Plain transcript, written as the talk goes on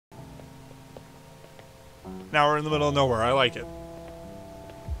Now we're in the middle of nowhere. I like it.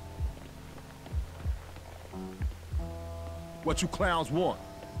 What you clowns want?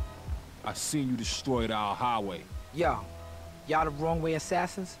 I seen you destroyed our highway. Yo, y'all the wrong way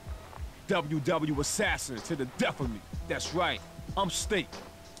assassins? WW assassin to the death of me. That's right. I'm Steak.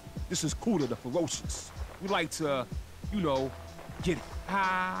 This is Cooler the Ferocious. We like to, you know, get it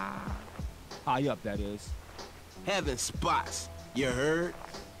high up, that is. Having spots, you heard?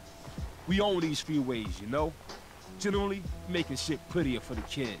 We own these freeways, you know? Generally, making shit prettier for the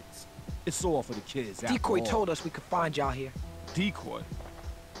kids. It's all for the kids, after Decoy all. told us we could find y'all here. Decoy?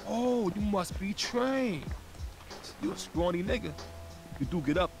 Oh, you must be trained. You a scrawny nigga. You do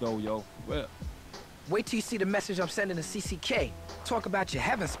get up, though, yo. Well. Wait till you see the message I'm sending to CCK. Talk about your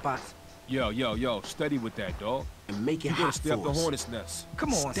heaven spots. Yo, steady with that, dog. And make it You gotta hot stay up for the us. hornet's nest.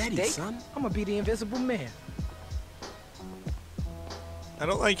 Come on, Steady, Steak. son. I'm gonna be the invisible man. I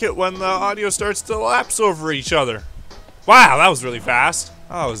don't like it when the audio starts to lapse over each other. Wow, that was really fast.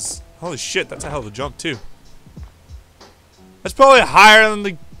 That was... Holy shit, that's a hell of a jump, too. That's probably higher than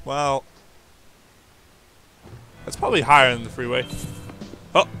the... Well... That's probably higher than the freeway.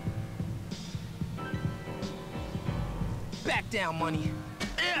 Oh. Back down, money.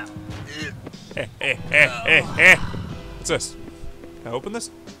 Hey. What's this? Can I open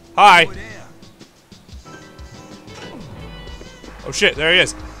this? Hi. Oh shit, there he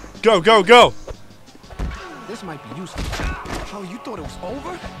is. Go. This might be useful. Oh, you thought it was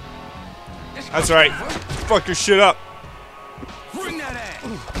over? That's right. Fuck your shit up. Bring that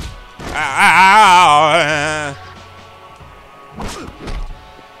ass.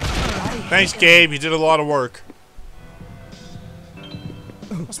 Thanks, Gabe. You did a lot of work.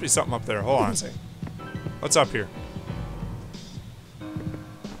 Must be something up there. Hold on a second. What's up here?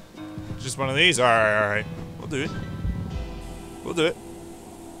 Just one of these? Alright. We'll do it.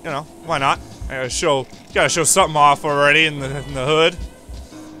 You know, why not? I gotta show something off already in the hood.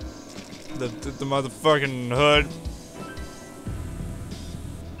 The motherfucking hood.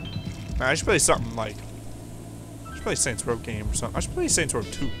 Man, I should play something like... I should play Saints Row game or something. I should play Saints Row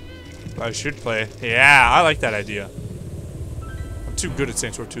 2. I should play. Yeah, I like that idea. I'm too good at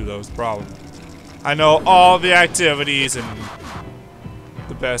Saints Row 2 though, is the problem. I know all the activities and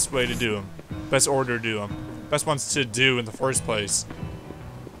the best way to do them. Best order to do them. Best ones to do in the first place.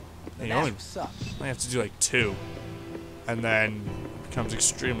 And you only have to do like 2. And then it becomes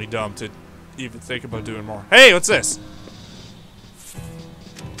extremely dumb to even think about doing more. Hey, what's this?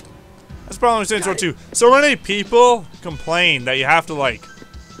 That's the problem with Saints Row 2. So many people complain that you have to like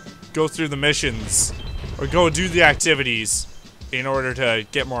go through the missions or go do the activities in order to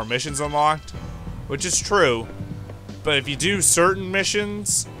get more missions unlocked, which is true. But if you do certain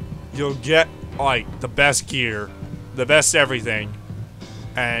missions, you'll get like the best gear, the best everything,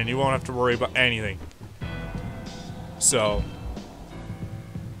 and you won't have to worry about anything. So,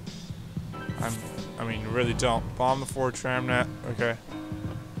 I mean, really don't. Bomb the Ford tramnet. Okay.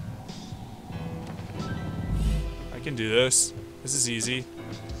 I can do this. This is easy.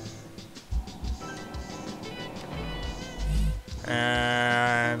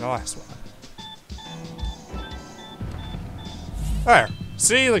 And the last one. There.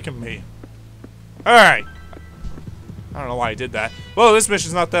 See? Look at me. Alright. I don't know why I did that. Well, this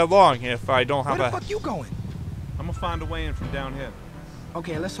mission's not that long if I don't have Where the fuck you going? I'm gonna find a way in from down here.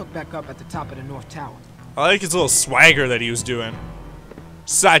 Okay, let's hook back up at the top of the North Tower. I like his little swagger that he was doing.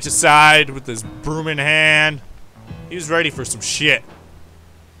 Side to side with his broom in hand. He was ready for some shit.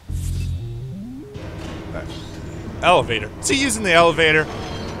 Elevator. Is he using the elevator?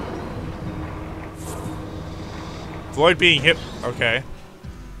 Avoid being hit. Okay.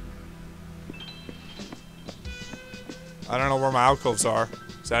 I don't know where my alcoves are.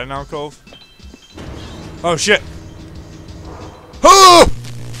 Is that an alcove? Oh shit. Oh!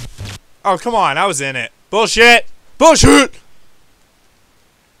 Oh, come on. I was in it. Bullshit. Bullshit!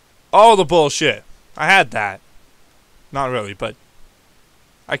 All the bullshit. I had that. Not really, but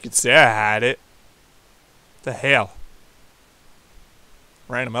I could say I had it. The hell?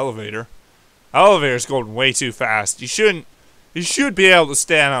 Random elevator. Elevator's going way too fast. You should be able to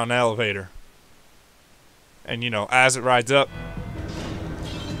stand on an elevator. And you know, as it rides up.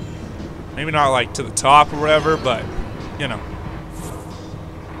 Maybe not like to the top or whatever, but you know.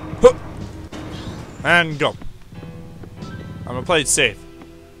 And go. I'm gonna play it safe.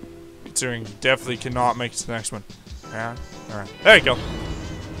 Considering you definitely cannot make it to the next one. Yeah. Alright. There you go.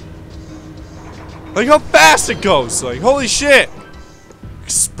 Like how fast it goes! Like, holy shit!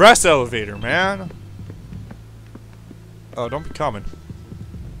 Express elevator, man. Oh, don't be coming.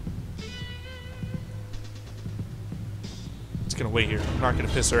 Just gonna wait here. I'm not gonna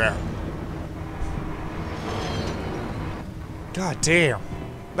piss her out. God damn.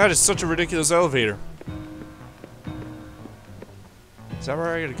 That is such a ridiculous elevator. Is that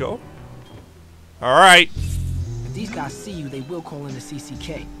where I gotta go? Alright. If these guys see you, they will call in the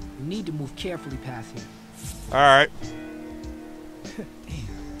CCK. You need to move carefully past here. Alright. Damn,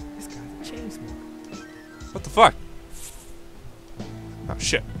 this guy's a chain smoker. What the fuck? Oh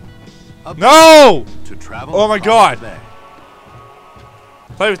shit. No! To travel Oh my across god. the bay.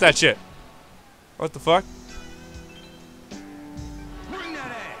 Play with that shit. What the fuck? Bring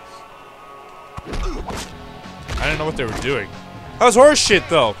that ass. I didn't know what they were doing. That was horse shit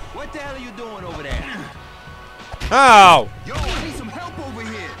though. What the hell are you doing over there? Ow! Yo, I need some help over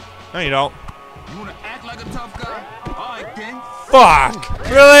here. No you don't. You wanna act like a tough guy? Alright then. Fuck!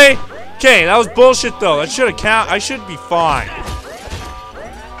 Really? Okay, that was bullshit though. That should have count. I should be fine. Can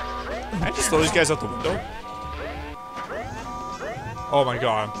I just throw these guys out the window? Oh my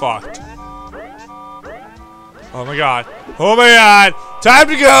god, I'm fucked. Oh my god. Oh my god! Time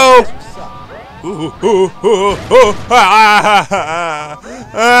to go! Ooh, ooh, ooh, ooh, ah, ah,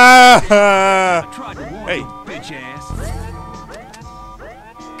 ah, ah. Tried to warn Hey. you, bitch ass.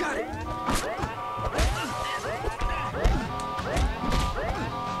 Got it.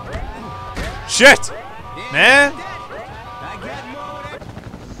 Shit! Man! I got more than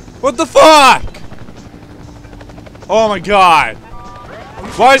What the fuck? Oh my god.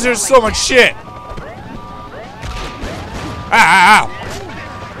 Why is there so much shit? Ow!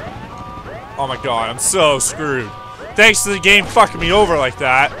 Oh my god, I'm so screwed. Thanks to the game fucking me over like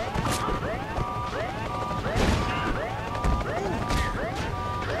that.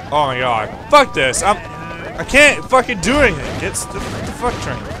 Oh my god. Fuck this. I can't fucking do anything. Get the fuck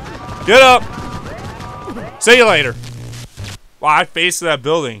train. Get up. See you later. Wow, I faced that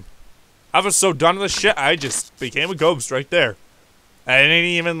building. I was so done with this shit, I just became a ghost right there. I didn't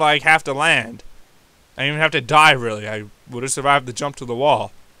even like have to land. I didn't even have to die really. I would have survived the jump to the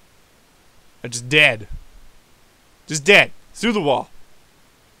wall. I'm just dead. Just dead. Through the wall.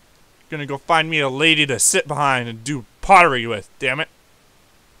 Gonna go find me a lady to sit behind and do pottery with, damn it.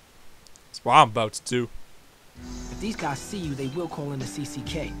 That's what I'm about to do. If these guys see you, they will call in the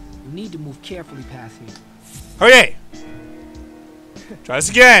CCK. You need to move carefully past here. Okay. Try this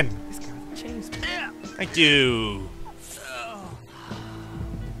again. This guy's a chain smoker. Thank you.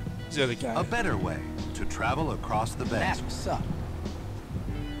 Who's the other guy? A better way to travel across the bay. That's what's up.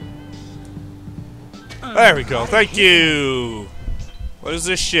 There we go. Thank you. What is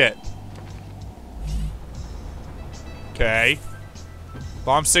this shit? Okay.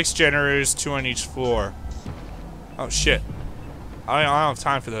 Bomb 6 generators, 2 on each floor. Oh shit. I don't have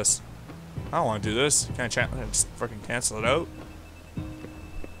time for this. I don't want to do this. Can I just fucking cancel it out?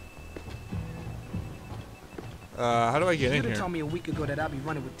 How do I get in You'd have here? told me a week ago that I'd be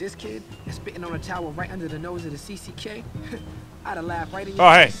running with this kid and spitting on a tower right under the nose of the CCK. I'd have laughed right in your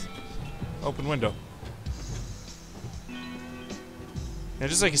Oh, hey. face. Open window. Yeah,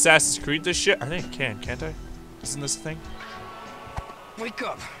 just like Assassin's Creed this shit. I think I can, can't I? Isn't this a thing? Wake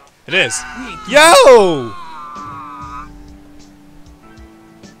up. It is. Yo!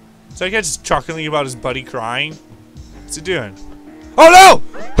 So I guy just chuckling about his buddy crying. What's he doing? Oh no!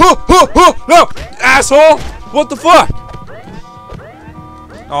 No! Asshole! What the fuck?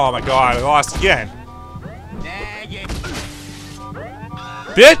 Oh my god, I lost again.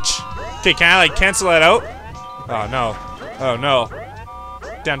 Bitch! Okay, can I like cancel that out? Oh no. Oh no.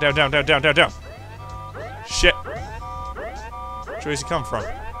 Down, down, down, down, down, down, down. Shit. Which way is he come from?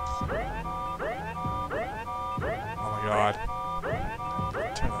 Oh my god.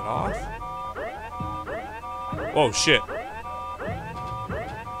 Turn that off? Oh shit.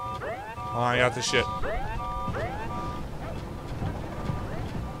 Oh, I got this shit.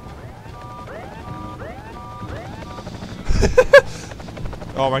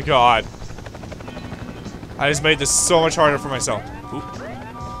 Oh my god. I just made this so much harder for myself. Oop.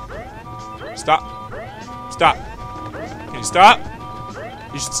 Stop. Stop. Can you stop?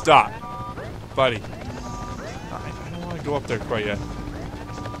 You should stop. Buddy. I don't want to go up there quite yet.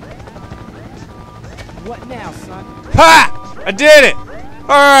 What now, son? Ha! I did it!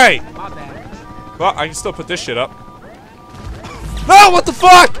 Alright! My bad. Well, I can still put this shit up. No! What the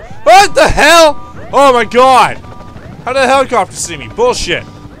fuck? What the hell? Oh my god! How did the helicopter see me? Bullshit!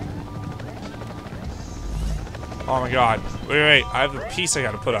 Oh my god. Wait. I have a piece I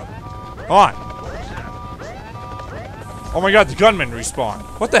gotta put up. Hold on. Oh my god, the gunman respawned.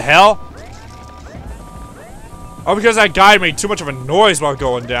 What the hell? Oh, because that guy made too much of a noise while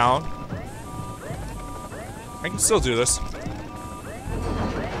going down. I can still do this.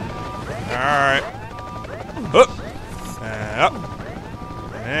 Alright. Up. And up.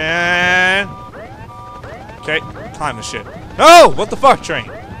 And... Okay, climb the shit. No! What the fuck, train?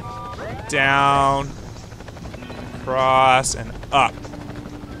 Down. Across and up.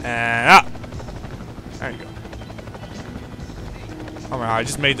 And up. There you go. Oh my god, I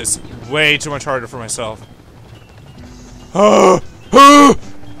just made this way too much harder for myself. Oh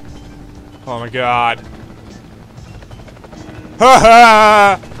my god.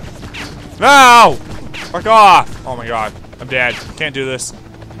 No! Fuck off! Oh my god. I'm dead. Can't do this. Come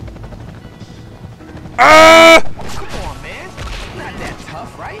on, man. Not that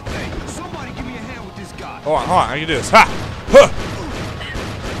tough, right? Hey, somebody give me a hand with this guy. Hold on, I can do this. Ha! Huh!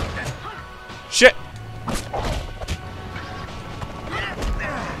 Shit!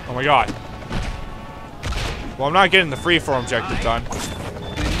 Oh my god. Well, I'm not getting the freeform objective done.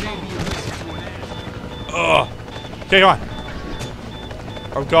 Ugh. Okay, come on.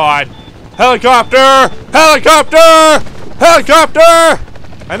 Oh god. Helicopter! Helicopter! Helicopter!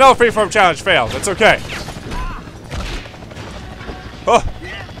 I know freeform challenge failed. That's okay. Oh.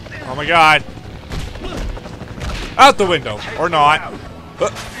 Oh my god. Out the window. Or not.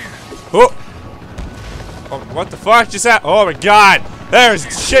 Oh. Oh, what the fuck just happened? Oh my god.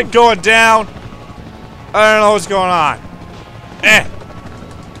 There's shit going down. I don't know what's going on.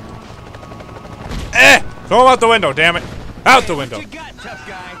 Throw him out the window, damn it. Out the window.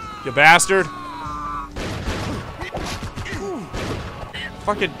 You bastard.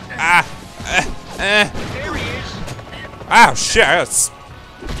 Fucking There he is. Oh shit. That's...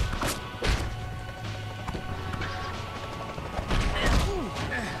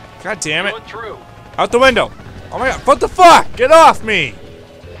 God damn it. Out the window. Oh my god. What the fuck? Get off me.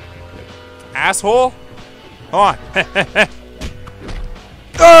 Asshole. Hold on.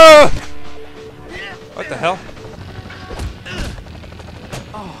 What the hell?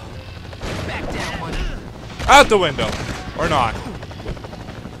 Back down, money. Out the window. Or not.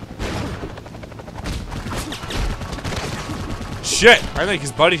 Shit. I think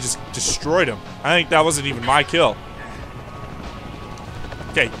his buddy just destroyed him. I think that wasn't even my kill.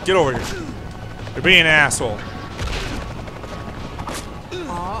 Okay, get over here. You're being an asshole.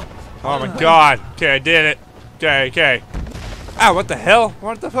 Oh my god. Okay, I did it. Okay, okay. Ah, what the hell?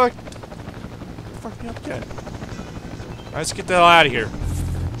 What the fuck? Fuck me up again. Let's get the hell out of here.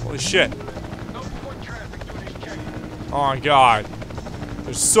 Holy shit. Oh my god.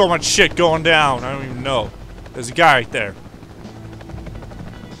 There's so much shit going down. I don't even know. There's a guy right there.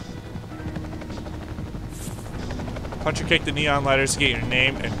 Punch or kick the neon letters to get your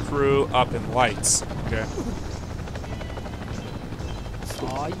name and crew up in lights. Okay.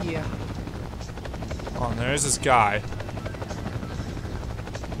 Oh yeah. Oh, there's this guy.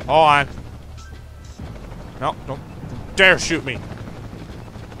 Hold on. No, don't dare shoot me.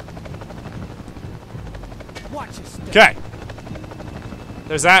 Watch your step. Okay.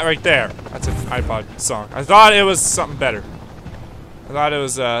 There's that right there. That's an iPod song. I thought it was something better. I thought it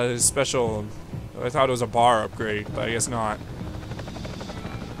was a special. I thought it was a bar upgrade, but I guess not.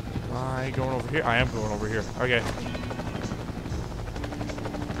 Am I going over here? I am going over here. Okay.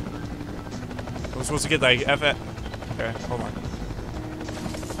 I'm supposed to get like F. Okay, hold on.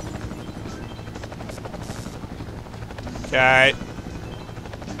 Okay.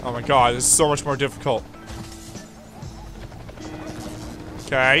 Oh my god, this is so much more difficult.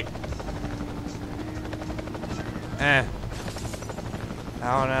 Okay. That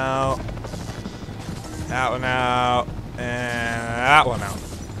one out. That one out. And that one out.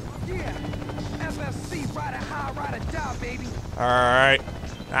 Yeah. FFC, ride a high, ride a die, baby. Alright.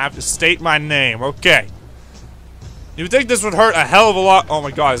 I have to state my name. Okay. You would think this would hurt a hell of a lot. Oh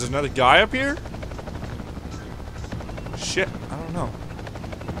my god, is there another guy up here? Shit, I don't know.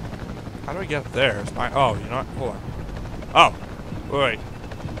 How do I get up there? Oh, you know what? Hold on. Oh. Wait.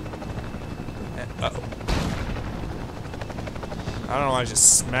 Uh-oh. I don't know why I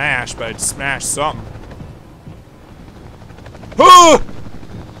just smashed, but I just smashed something.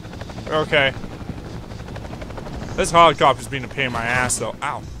 Okay. This helicopter's being a pain in my ass, though.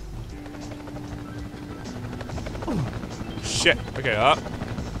 Ow. Shit. Okay, up.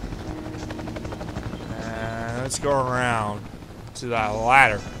 And let's go around to that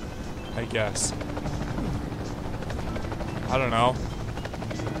ladder, I guess. I don't know.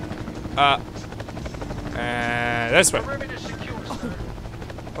 And this way.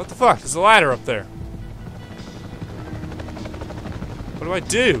 What the fuck? There's a ladder up there. What do I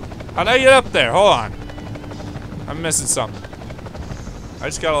do? How do I get up there? Hold on. I'm missing something. I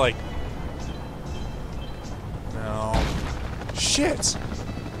just gotta like... No. Shit.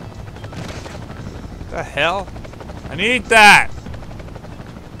 The hell? I need that!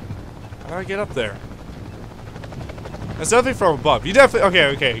 How do I get up there? That's definitely from above. You definitely...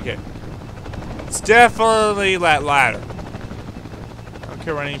 Okay. It's definitely that ladder. don't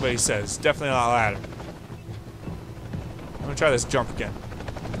care what anybody says. Definitely not a ladder. I'm gonna try this jump again.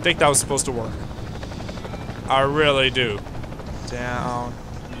 I think that was supposed to work. I really do. Down.